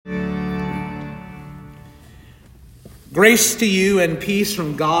Grace to you and peace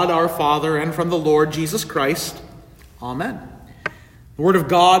from God our Father and from the Lord Jesus Christ. Amen. The word of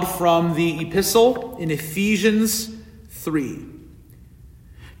God from the epistle in Ephesians 3.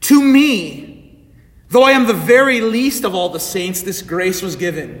 To me, though I am the very least of all the saints, this grace was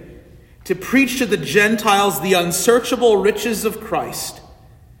given, to preach to the Gentiles the unsearchable riches of Christ,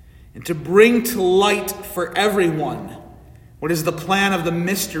 and to bring to light for everyone what is the plan of the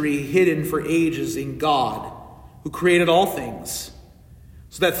mystery hidden for ages in God, who created all things,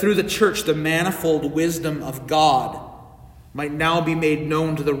 so that through the church the manifold wisdom of God might now be made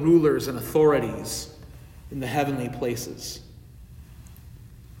known to the rulers and authorities in the heavenly places.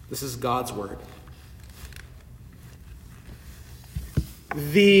 This is God's word.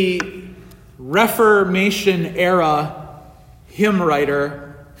 The Reformation era hymn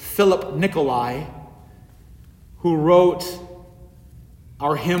writer Philip Nicolai, who wrote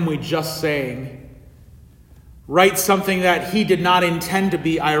our hymn we just sang, writes something that he did not intend to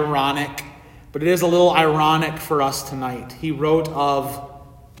be ironic, but it is a little ironic for us tonight. He wrote of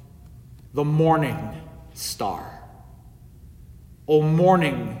the morning star. O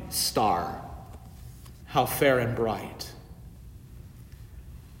morning star, how fair and bright.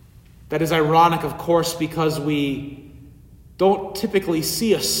 That is ironic, of course, because we don't typically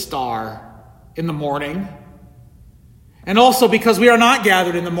see a star in the morning. And also because we are not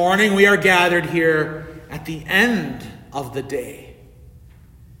gathered in the morning, we are gathered here at the end of the day.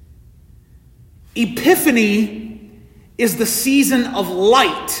 Epiphany is the season of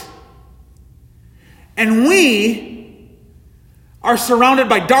light. And we are surrounded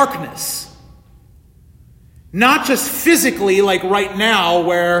by darkness. Not just physically, like right now,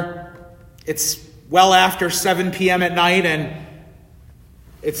 where it's well after 7 p.m. at night and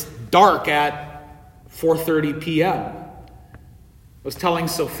it's dark at 4:30 p.m. I was telling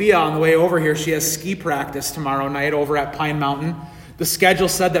Sophia on the way over here, she has ski practice tomorrow night over at Pine Mountain. The schedule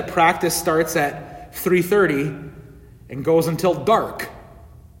said that practice starts at 3:30 and goes until dark.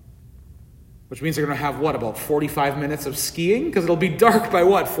 Which means they're going to have, about 45 minutes of skiing? Because it'll be dark by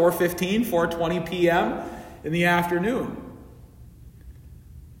 4:15, 4:20 p.m. in the afternoon.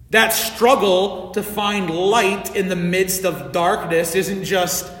 That struggle to find light in the midst of darkness isn't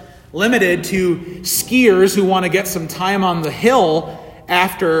just limited to skiers who want to get some time on the hill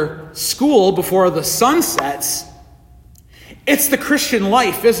after school before the sun sets. It's the Christian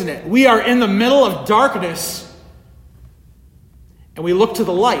life, isn't it? We are in the middle of darkness and we look to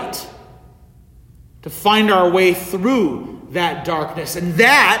the light to find our way through that darkness. And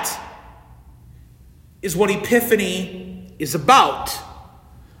that is what Epiphany is about.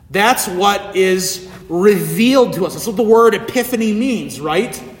 That's what is revealed to us. That's what the word epiphany means,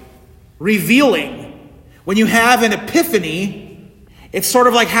 right? Revealing. When you have an epiphany, it's sort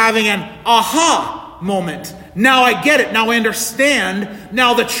of like having an aha moment. Now I get it. Now I understand.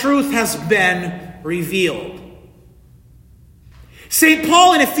 Now the truth has been revealed. St.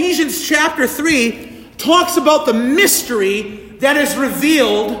 Paul in Ephesians chapter 3 talks about the mystery that is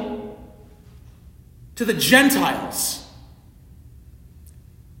revealed to the Gentiles,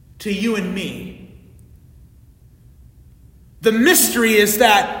 to you and me. The mystery is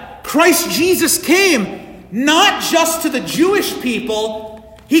that Christ Jesus came not just to the Jewish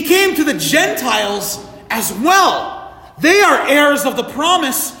people, he came to the Gentiles as well. They are heirs of the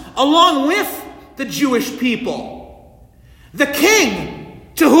promise along with the Jewish people. The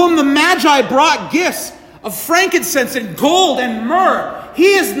king to whom the Magi brought gifts of frankincense and gold and myrrh,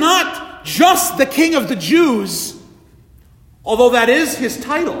 he is not just the king of the Jews, although that is his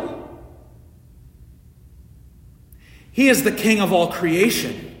title. He is the king of all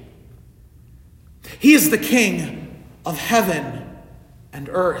creation. He is the king of heaven and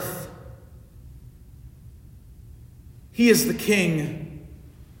earth. He is the king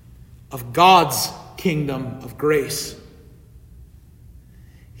of God's kingdom of grace.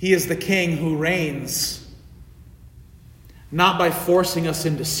 He is the king who reigns not by forcing us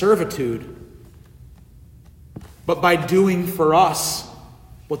into servitude, but by doing for us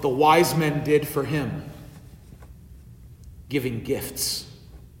what the wise men did for him, giving gifts.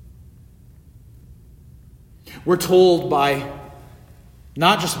 We're told by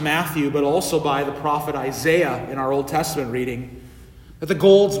not just Matthew, but also by the prophet Isaiah in our Old Testament reading, that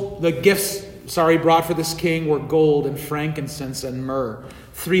the gifts brought for this king were gold and frankincense and myrrh.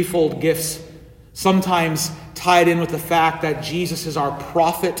 Threefold gifts, sometimes tied in with the fact that Jesus is our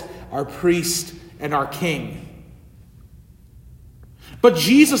prophet, our priest, and our king. But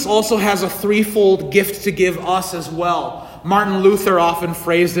Jesus also has a threefold gift to give us as well. Martin Luther often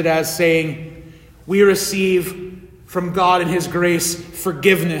phrased it as saying, we receive from God in his grace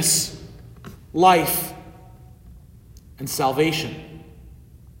forgiveness, life, and salvation.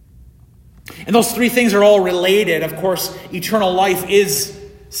 And those three things are all related. Of course, eternal life is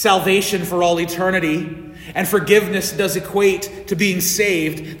salvation for all eternity, and forgiveness does equate to being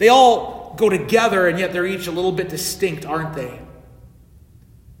saved. They all go together, and yet they're each a little bit distinct, aren't they?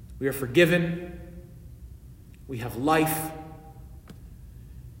 We are forgiven. We have life.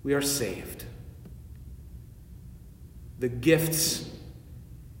 We are saved. The gifts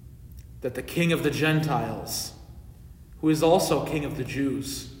that the King of the Gentiles, who is also King of the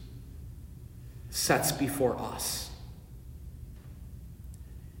Jews, sets before us.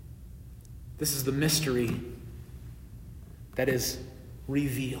 This is the mystery that is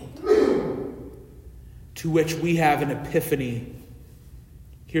revealed, to which we have an epiphany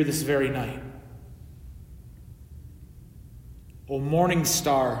here this very night. O morning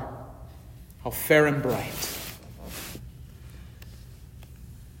star, how fair and bright.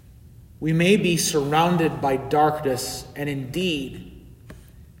 We may be surrounded by darkness, and indeed,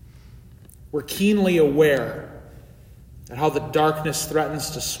 we're keenly aware of how the darkness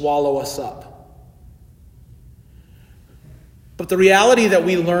threatens to swallow us up. But the reality that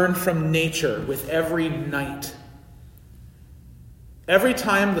we learn from nature with every night, every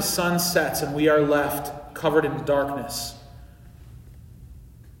time the sun sets and we are left covered in darkness,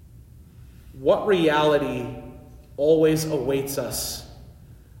 what reality always awaits us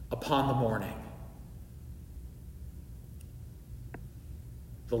upon the morning?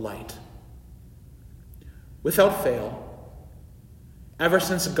 The light. Without fail, ever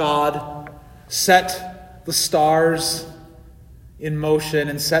since God set the stars in motion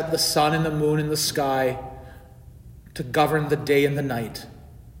and set the sun and the moon in the sky to govern the day and the night,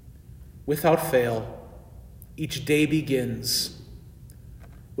 without fail, each day begins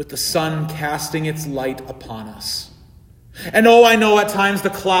with the sun casting its light upon us. And I know at times the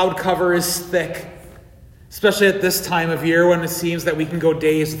cloud cover is thick, especially at this time of year when it seems that we can go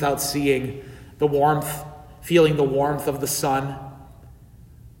days without seeing the warmth, feeling the warmth of the sun.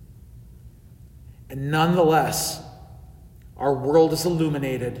 And nonetheless, our world is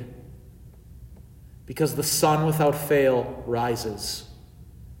illuminated because the sun without fail rises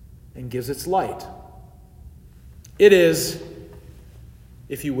and gives its light. It is,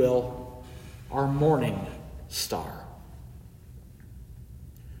 if you will, our morning star.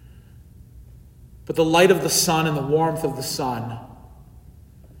 But the light of the sun and the warmth of the sun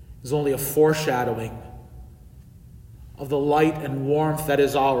is only a foreshadowing of the light and warmth that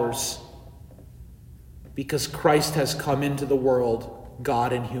is ours because Christ has come into the world,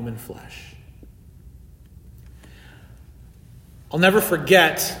 God in human flesh. I'll never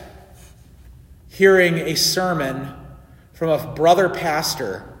forget hearing a sermon from a brother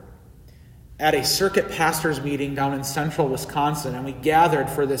pastor at a circuit pastors meeting down in central Wisconsin, and we gathered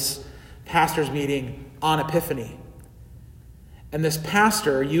for this pastors meeting on Epiphany. And this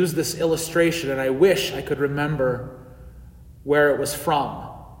pastor used this illustration, and I wish I could remember where it was from.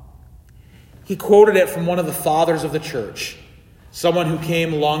 He quoted it from one of the fathers of the church, someone who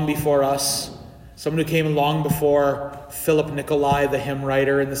came long before us, someone who came long before Philip Nicolai, the hymn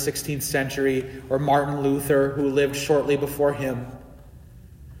writer in the 16th century, or Martin Luther, who lived shortly before him.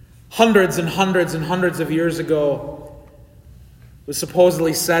 Hundreds and hundreds and hundreds of years ago, it was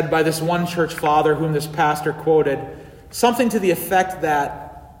supposedly said by this one church father whom this pastor quoted, something to the effect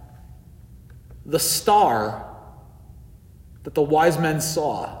that the star that the wise men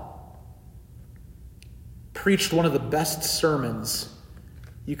saw preached one of the best sermons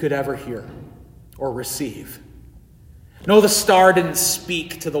you could ever hear or receive. No, the star didn't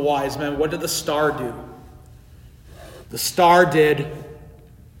speak to the wise men. What did the star do? The star did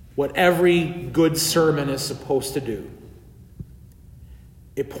what every good sermon is supposed to do.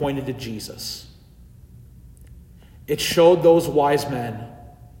 It pointed to Jesus. It showed those wise men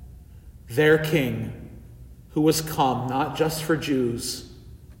their King, who was come not just for Jews,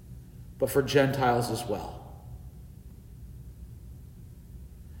 but for Gentiles as well.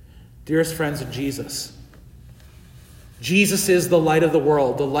 Dearest friends in Jesus, Jesus is the light of the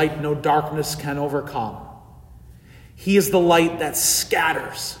world, the light no darkness can overcome. He is the light that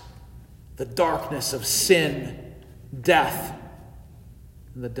scatters the darkness of sin, death,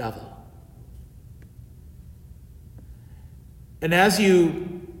 and the devil. And as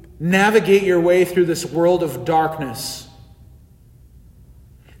you navigate your way through this world of darkness,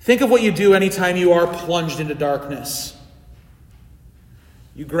 think of what you do anytime you are plunged into darkness.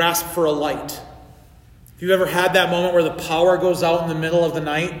 You grasp for a light. If you've ever had that moment where the power goes out in the middle of the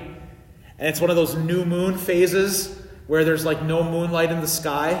night, and it's one of those new moon phases where there's like no moonlight in the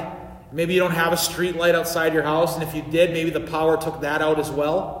sky. Maybe you don't have a street light outside your house, and if you did, maybe the power took that out as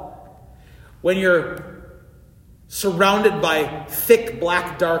well. When you're surrounded by thick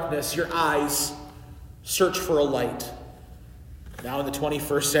black darkness, your eyes search for a light. Now in the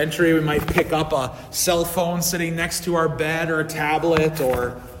 21st century, we might pick up a cell phone sitting next to our bed or a tablet,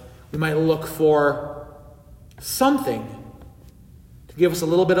 or we might look for something to give us a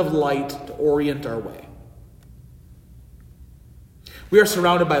little bit of light to orient our way. We are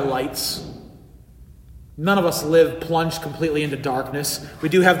surrounded by lights. None of us live plunged completely into darkness. We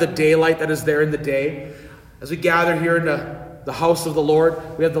do have the daylight that is there in the day. As we gather here into the house of the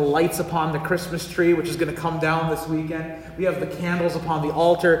Lord, we have the lights upon the Christmas tree, which is going to come down this weekend. We have the candles upon the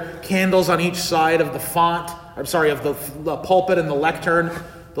altar, candles on each side of the the pulpit and the lectern,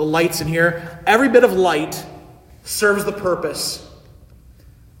 the lights in here. Every bit of light serves the purpose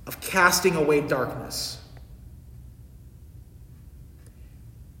of casting away darkness.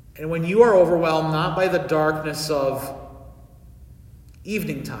 And when you are overwhelmed not by the darkness of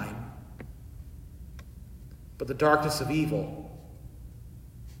evening time, but the darkness of evil,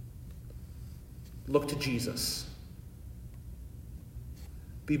 look to Jesus.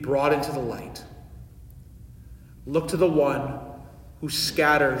 Be brought into the light. Look to the one who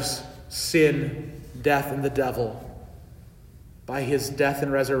scatters sin, death, and the devil by his death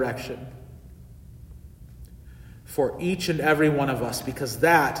and resurrection for each and every one of us, because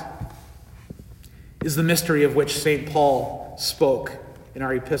that is the mystery of which St. Paul spoke in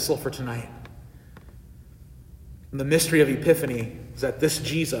our epistle for tonight. And the mystery of Epiphany is that this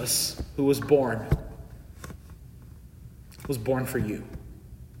Jesus who was born for you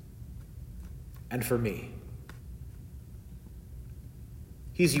and for me.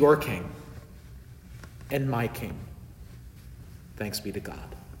 He's your King and my King. Thanks be to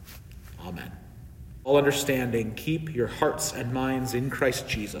God. Amen. All understanding, keep your hearts and minds in Christ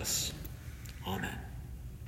Jesus. Amen.